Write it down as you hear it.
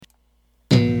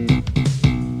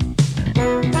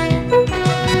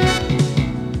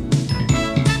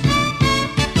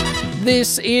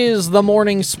This is the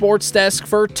Morning Sports Desk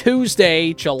for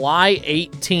Tuesday, July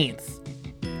 18th.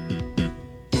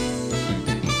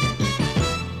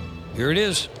 Here it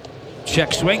is.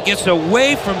 Check swing, gets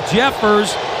away from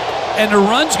Jeffers, and the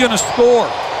run's going to score.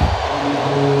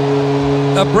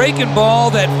 A breaking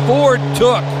ball that Ford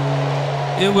took.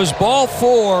 It was ball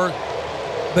 4,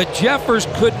 but Jeffers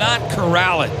could not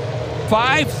corral it.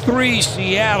 5-3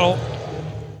 Seattle.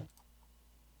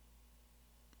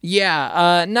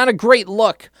 Yeah, not a great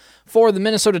look for the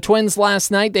Minnesota Twins last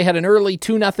night. They had an early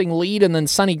 2-0 lead, and then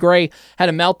Sonny Gray had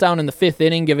a meltdown in the 5th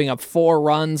inning, giving up 4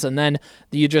 runs, and then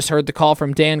you just heard the call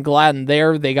from Dan Gladden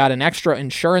there. They got an extra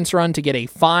insurance run to get a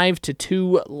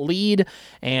 5-2 lead,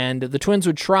 and the Twins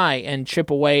would try and chip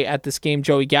away at this game.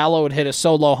 Joey Gallo would hit a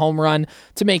solo home run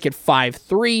to make it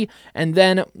 5-3, and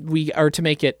then to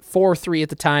make it 4-3 at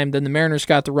the time. Then the Mariners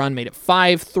got the run, made it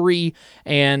 5-3,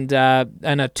 and a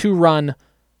 2-run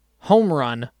home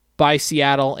run by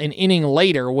Seattle an inning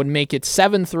later would make it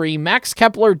 7-3. Max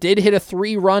Kepler did hit a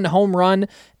 3-run home run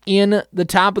in the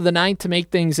top of the 9th to make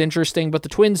things interesting, but the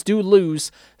Twins do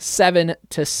lose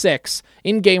 7-6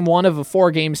 in Game 1 of a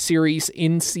 4-game series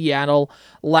in Seattle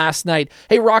last night.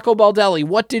 Hey, Rocco Baldelli,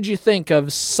 what did you think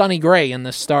of Sonny Gray in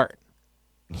this start?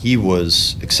 He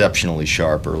was exceptionally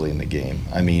sharp early in the game.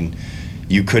 I mean,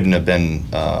 you couldn't have been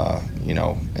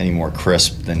any more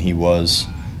crisp than he was.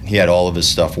 He had all of his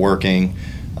stuff working.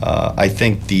 I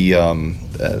think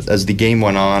as the game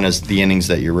went on, as the innings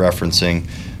that you're referencing,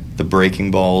 the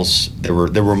breaking balls, there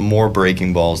were more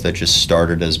breaking balls that just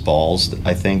started as balls,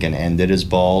 I think, and ended as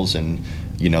balls, and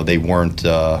they weren't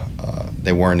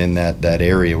in that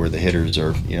area where the hitters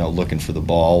are looking for the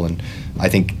ball, and I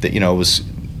think that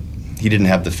he didn't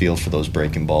have the feel for those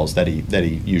breaking balls that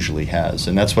he usually has,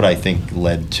 and that's what I think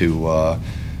led to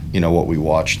what we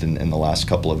watched in the last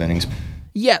couple of innings.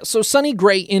 Yeah, so Sonny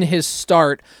Gray in his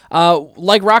start,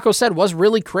 like Rocco said, was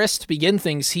really crisp to begin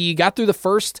things. He got through the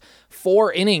first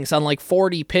 4 innings on like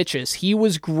 40 pitches. He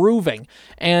was grooving,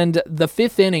 and the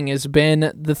 5th inning has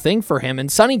been the thing for him. And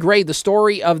Sonny Gray, the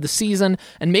story of the season,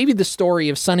 and maybe the story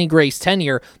of Sonny Gray's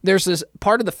tenure, there's this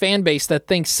part of the fan base that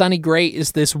thinks Sonny Gray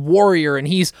is this warrior, and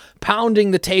he's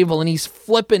pounding the table, and he's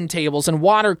flipping tables and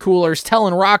water coolers,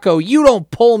 telling Rocco, you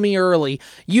don't pull me early,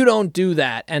 you don't do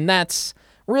that, and that's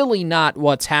really not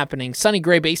what's happening. Sonny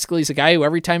Gray basically is a guy who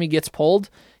every time he gets pulled,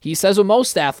 he says what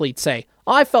most athletes say,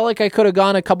 I felt like I could have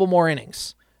gone a couple more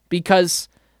innings, because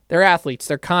they're athletes,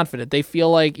 they're confident, they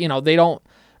feel like, they don't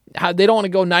want to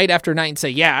go night after night and say,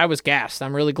 yeah, I was gassed,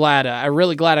 I'm really glad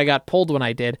I got pulled when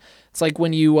I did. It's like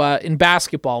when you, in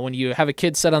basketball, when you have a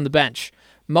kid sit on the bench,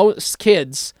 most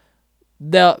kids,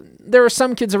 there are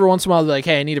some kids every once in a while that are like,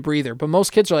 hey, I need a breather. But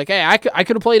most kids are like, hey, I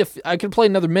could have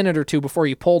played another minute or two before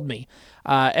you pulled me.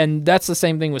 And that's the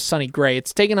same thing with Sonny Gray.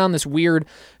 It's taken on this weird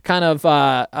kind of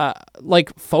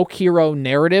like folk hero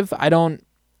narrative. I don't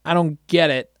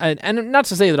get it. And not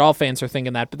to say that all fans are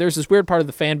thinking that, but there's this weird part of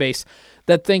the fan base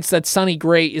that thinks that Sonny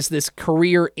Gray is this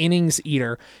career innings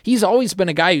eater. He's always been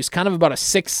a guy who's kind of about a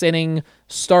 6-inning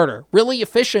starter. Really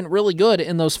efficient, really good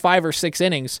in those 5 or 6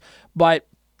 innings, but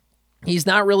he's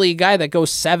not really a guy that goes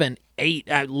 7, 8,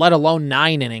 let alone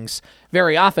 9 innings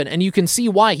very often, and you can see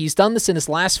why. He's done this in his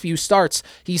last few starts.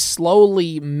 He's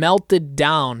slowly melted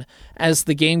down as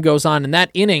the game goes on, and that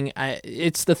inning,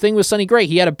 it's the thing with Sonny Gray.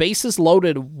 He had a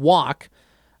bases-loaded walk.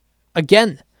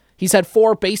 Again, he's had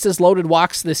 4 bases-loaded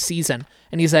walks this season,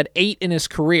 and he's had 8 in his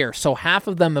career, so half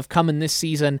of them have come in this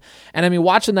season, and I mean,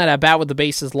 watching that at-bat with the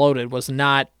bases loaded was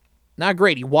not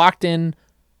great. He walked in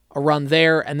a run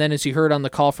there, and then as you heard on the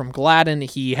call from Gladden,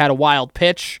 he had a wild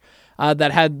pitch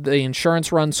that had the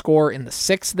insurance run score in the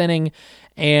 6th inning,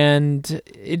 and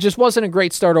it just wasn't a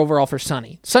great start overall for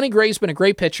Sonny. Sonny Gray's been a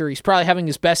great pitcher. He's probably having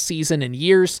his best season in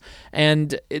years,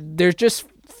 and there just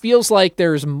feels like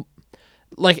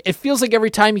it feels like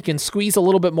every time you can squeeze a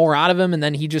little bit more out of him, and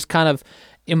then he just kind of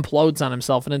implodes on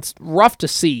himself, and it's rough to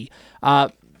see.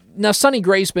 Now, Sonny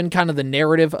Gray's been kind of the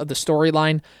narrative of the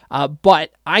storyline,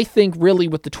 but I think really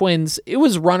with the Twins, it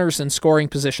was runners in scoring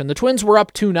position. The Twins were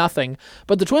up 2-0,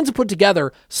 but the Twins have put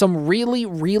together some really,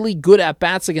 really good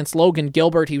at-bats against Logan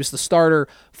Gilbert. He was the starter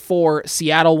for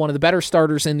Seattle, one of the better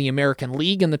starters in the American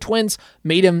League, and the Twins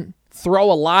made him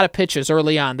throw a lot of pitches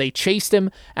early on. They chased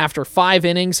him after 5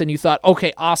 innings, and you thought,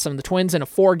 okay, awesome. The Twins in a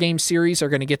 4-game series are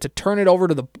going to get to turn it over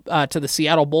to the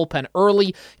Seattle bullpen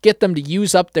early, get them to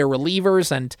use up their relievers,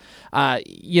 and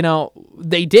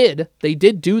they did. They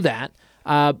did do that.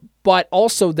 but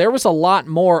also there was a lot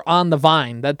more on the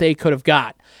vine that they could have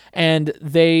got. And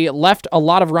they left a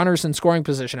lot of runners in scoring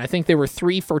position. I think they were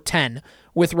 3 for 10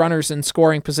 with runners in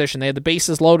scoring position. They had the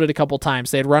bases loaded a couple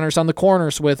times. They had runners on the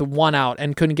corners with 1 out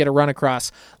and couldn't get a run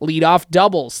across. Lead-off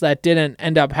doubles that didn't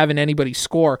end up having anybody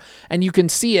score. And you can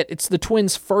see it. It's the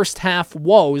Twins' first half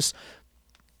woes.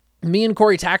 Me and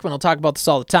Corey Tackman will talk about this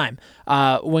all the time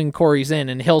when Corey's in,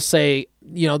 and he'll say,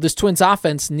 this Twins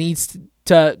offense needs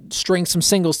to string some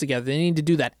singles together. They need to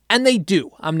do that. And they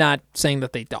do. I'm not saying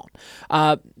that they don't.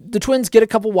 The Twins get a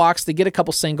couple walks. They get a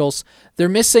couple singles. They're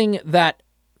missing that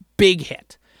big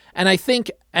hit. And I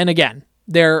think, and again,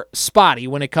 they're spotty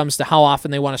when it comes to how often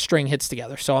they want to string hits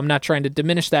together. So I'm not trying to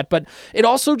diminish that, but it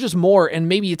also just more, and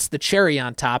maybe it's the cherry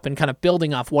on top and kind of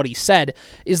building off what he said,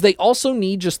 is they also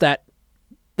need just that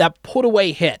put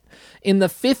away hit. In the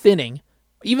 5th inning,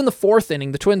 even the 4th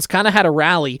inning, the Twins kind of had a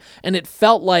rally, and it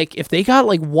felt like if they got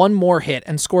like one more hit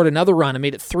and scored another run and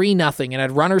made it 3-0 and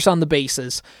had runners on the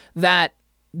bases, that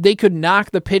they could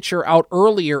knock the pitcher out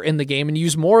earlier in the game and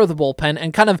use more of the bullpen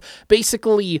and kind of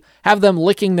basically have them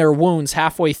licking their wounds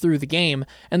halfway through the game,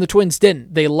 and the Twins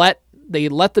didn't. They let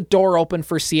the door open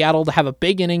for Seattle to have a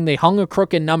big inning. They hung a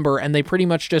crooked number, and they pretty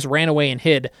much just ran away and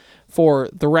hid for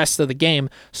the rest of the game.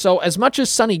 So as much as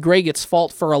Sonny Gray gets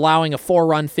fault for allowing a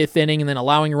 4-run 5th inning and then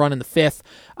allowing a run in the 5th,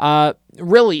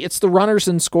 really, it's the runners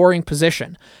in scoring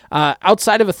position.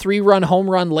 Outside of a 3-run home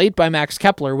run late by Max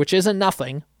Kepler, which isn't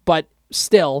nothing, but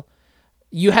still,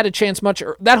 you had a chance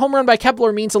that home run by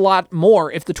Kepler means a lot more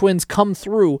if the Twins come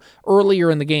through earlier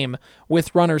in the game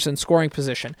with runners in scoring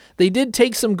position. They did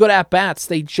take some good at-bats.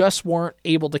 They just weren't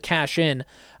able to cash in.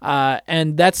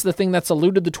 And that's the thing that's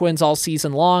eluded the Twins all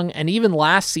season long, and even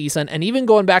last season, and even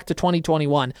going back to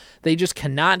 2021, they just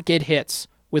cannot get hits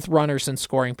with runners in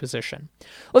scoring position.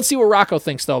 Let's see what Rocco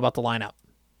thinks, though, about the lineup,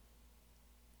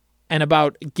 and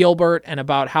about Gilbert, and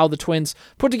about how the Twins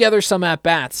put together some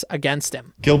at-bats against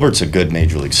him. Gilbert's a good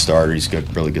major league starter. He's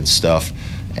got really good stuff.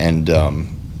 And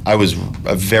I was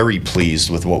very pleased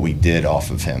with what we did off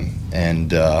of him.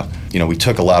 And, we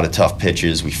took a lot of tough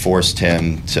pitches. We forced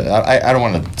him to, I don't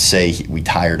want to say we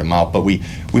tired him out, but we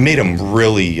made him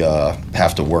really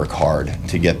have to work hard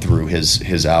to get through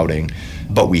his outing.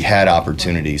 But we had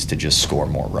opportunities to just score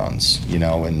more runs,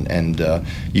 and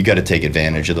you got to take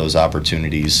advantage of those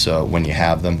opportunities when you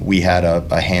have them. We had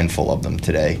a handful of them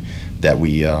today that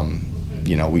we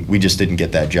just didn't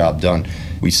get that job done.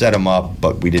 We set them up,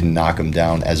 but we didn't knock them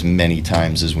down as many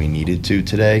times as we needed to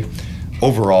today.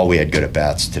 Overall, we had good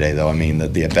at-bats today, though. I mean,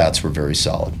 the at-bats were very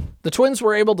solid. The Twins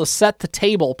were able to set the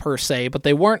table, per se, but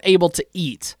they weren't able to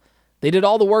eat. They did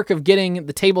all the work of getting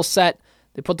the table set.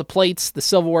 They put the plates, the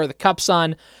silverware, the cups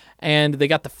on, and they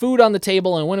got the food on the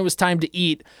table, and when it was time to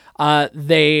eat,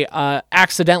 they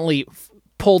accidentally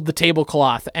pulled the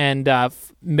tablecloth and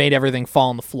made everything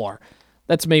fall on the floor.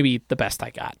 That's maybe the best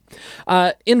I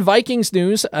got. In Vikings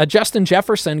news, Justin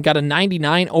Jefferson got a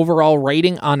 99 overall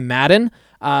rating on Madden.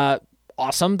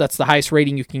 Awesome. That's the highest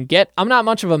rating you can get. I'm not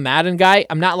much of a Madden guy.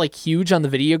 I'm not huge on the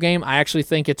video game. I actually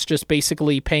think it's just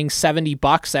basically paying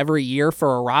 $70 every year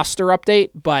for a roster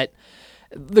update, but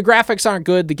the graphics aren't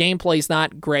good. The gameplay's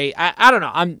not great. I don't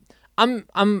know.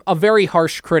 I'm a very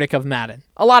harsh critic of Madden.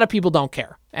 A lot of people don't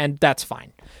care, and that's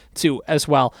fine too as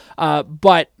well.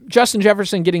 But Justin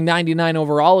Jefferson getting 99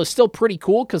 overall is still pretty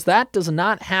cool because that does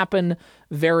not happen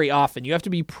very often. You have to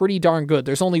be pretty darn good.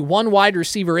 There's only one wide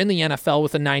receiver in the NFL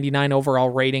with a 99 overall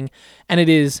rating, and it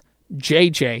is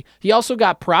JJ. He also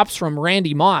got props from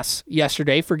Randy Moss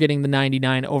yesterday for getting the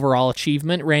 99 overall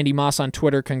achievement. Randy Moss on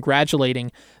Twitter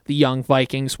congratulating the young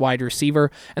Vikings wide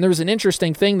receiver. And there was an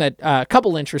interesting thing that, a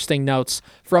couple interesting notes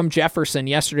from Jefferson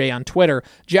yesterday on Twitter.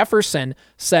 Jefferson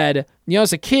said,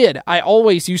 as a kid, I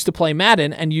always used to play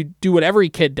Madden, and you do what every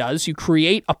kid does. You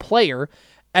create a player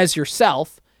as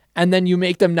yourself, and then you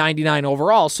make them 99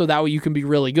 overall, so that way you can be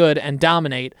really good and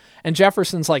dominate. And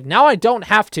Jefferson's like, now I don't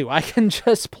have to. I can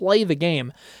just play the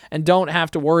game and don't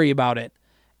have to worry about it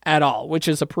at all, which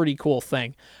is a pretty cool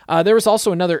thing. There was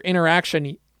also another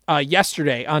interaction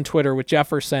yesterday on Twitter with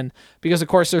Jefferson, because of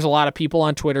course there's a lot of people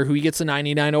on Twitter who he gets a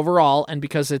 99 overall, and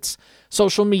because it's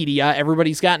social media,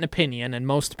 everybody's got an opinion, and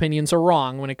most opinions are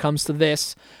wrong when it comes to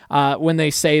this, when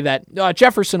they say that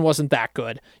Jefferson wasn't that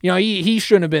good. He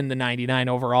shouldn't have been the 99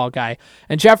 overall guy.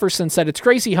 And Jefferson said, it's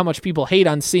crazy how much people hate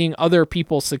on seeing other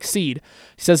people succeed.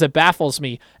 He says, it baffles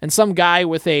me. And some guy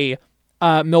with a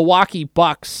Milwaukee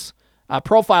Bucks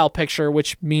profile picture,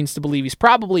 which means to believe he's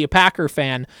probably a Packer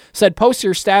fan, said, post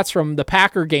your stats from the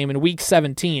Packer game in week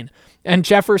 17. And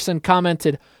Jefferson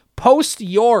commented, post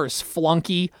yours,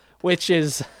 flunky, which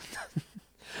is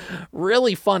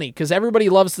really funny because everybody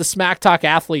loves the smack talk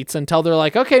athletes until they're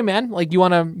like, okay, man, like you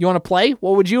want to play?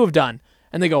 What would you have done?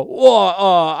 And they go,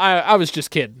 I was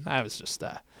just kidding. I was just,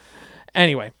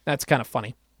 anyway, that's kind of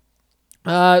funny.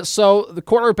 So the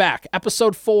quarterback,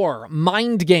 episode 4,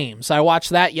 Mind Games. I watched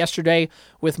that yesterday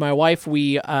with my wife.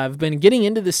 We have been getting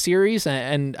into this series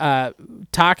and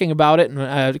talking about it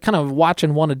and kind of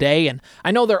watching one a day. And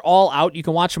I know they're all out. You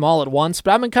can watch them all at once,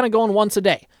 but I've been kind of going once a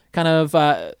day. Kind of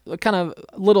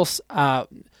little,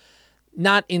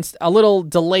 a little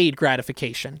delayed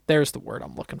gratification. There's the word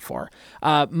I'm looking for.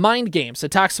 Mind Games.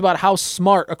 It talks about how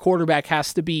smart a quarterback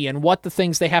has to be and what the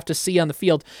things they have to see on the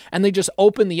field. And they just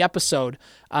open the episode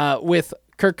with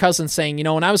Kirk Cousins saying,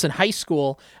 when I was in high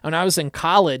school, when I was in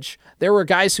college, there were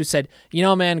guys who said,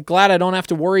 man, glad I don't have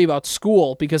to worry about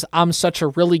school because I'm such a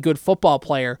really good football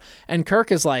player. And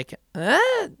Kirk is like,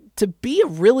 to be a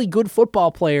really good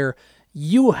football player,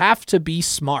 you have to be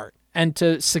smart. And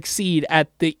to succeed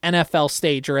at the NFL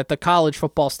stage or at the college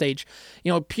football stage,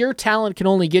 pure talent can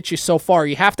only get you so far.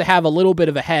 You have to have a little bit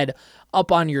of a head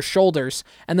up on your shoulders.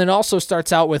 And then also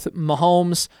starts out with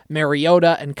Mahomes,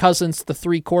 Mariota, and Cousins, the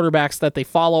 3 quarterbacks that they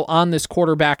follow on this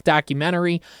quarterback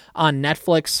documentary on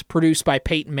Netflix, produced by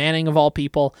Peyton Manning, of all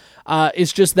people.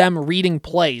 Is just them reading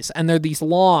plays. And they're these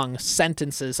long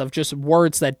sentences of just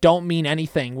words that don't mean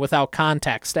anything without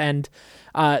context. And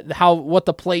what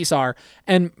the plays are.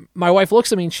 And my wife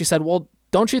looks at me and she said, well,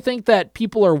 don't you think that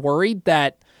people are worried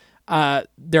that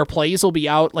their plays will be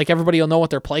out, like everybody will know what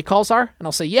their play calls are? And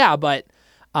I'll say, yeah, but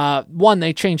 1,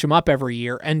 they change them up every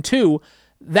year, and 2,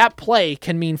 that play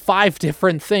can mean 5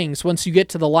 different things once you get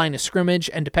to the line of scrimmage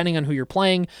and depending on who you're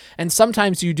playing. And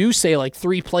sometimes you do say like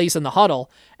 3 plays in the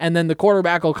huddle, and then the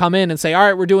quarterback will come in and say, all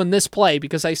right, we're doing this play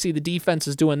because I see the defense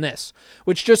is doing this,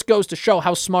 which just goes to show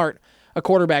how smart a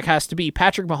quarterback has to be.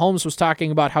 Patrick Mahomes was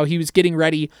talking about how he was getting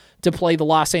ready to play the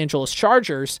Los Angeles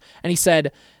Chargers, and he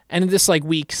said, and this like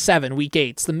week 7, week 8,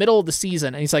 it's the middle of the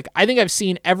season, and he's like, I think I've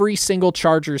seen every single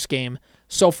Chargers game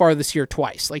so far this year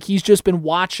twice. Like, he's just been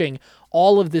watching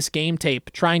all of this game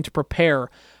tape, trying to prepare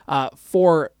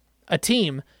for a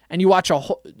team, and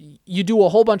you do a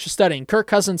whole bunch of studying. Kirk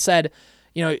Cousins said,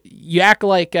 you act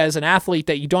like as an athlete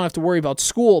that you don't have to worry about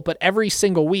school, but every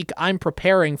single week I'm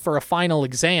preparing for a final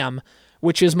exam,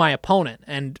 which is my opponent.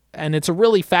 And it's a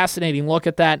really fascinating look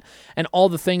at that and all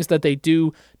the things that they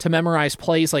do to memorize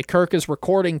plays. Like Kirk is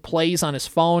recording plays on his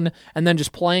phone and then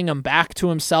just playing them back to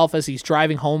himself as he's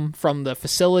driving home from the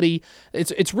facility.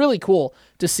 It's really cool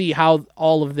to see how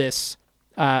all of this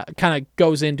kind of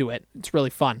goes into it. It's really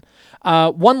fun.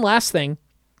 One last thing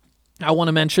I want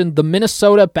to mention, the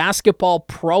Minnesota Basketball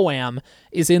Pro-Am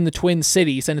is in the Twin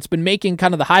Cities, and it's been making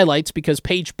kind of the highlights because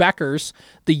Paige Beckers,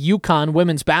 the UConn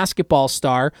women's basketball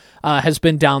star, has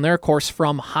been down there, of course,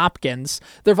 from Hopkins.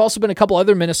 There have also been a couple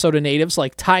other Minnesota natives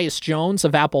like Tyus Jones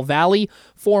of Apple Valley,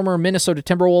 former Minnesota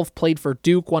Timberwolf, played for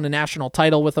Duke, won a national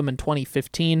title with them in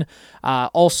 2015.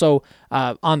 Also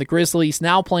on the Grizzlies,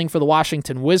 now playing for the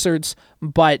Washington Wizards,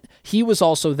 but he was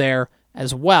also there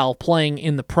as well, playing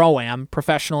in the Pro-Am,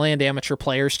 professional and amateur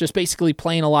players, just basically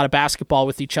playing a lot of basketball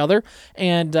with each other.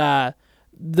 And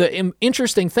the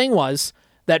interesting thing was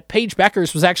that Paige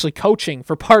Beckers was actually coaching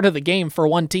for part of the game for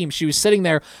one team. She was sitting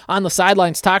there on the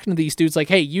sidelines talking to these dudes like,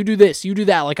 hey, you do this, you do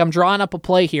that. Like, I'm drawing up a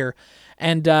play here.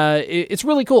 And it's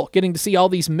really cool getting to see all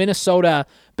these Minnesota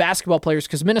basketball players,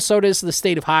 because Minnesota is the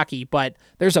state of hockey, but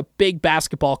there's a big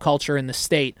basketball culture in the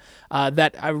state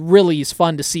that really is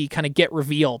fun to see kind of get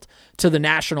revealed to the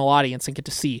national audience and get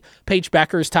to see. Paige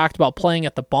Beckers talked about playing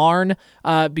at the Barn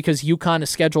because UConn is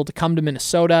scheduled to come to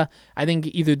Minnesota, I think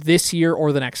either this year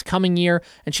or the next coming year,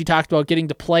 and she talked about getting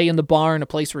to play in the Barn, a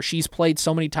place where she's played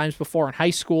so many times before in high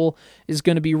school, is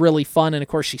going to be really fun. And of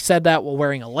course, she said that while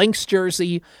wearing a Lynx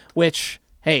jersey, which,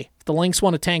 hey, if the Lynx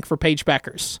want to tank for Paige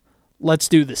Beckers, let's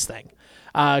do this thing.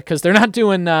 Because they're not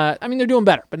doing, they're doing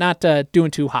better, but not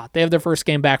doing too hot. They have their first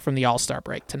game back from the All-Star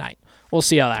break tonight. We'll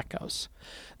see how that goes.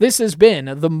 This has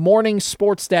been the Morning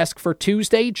Sports Desk for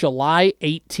Tuesday, July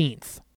 18th.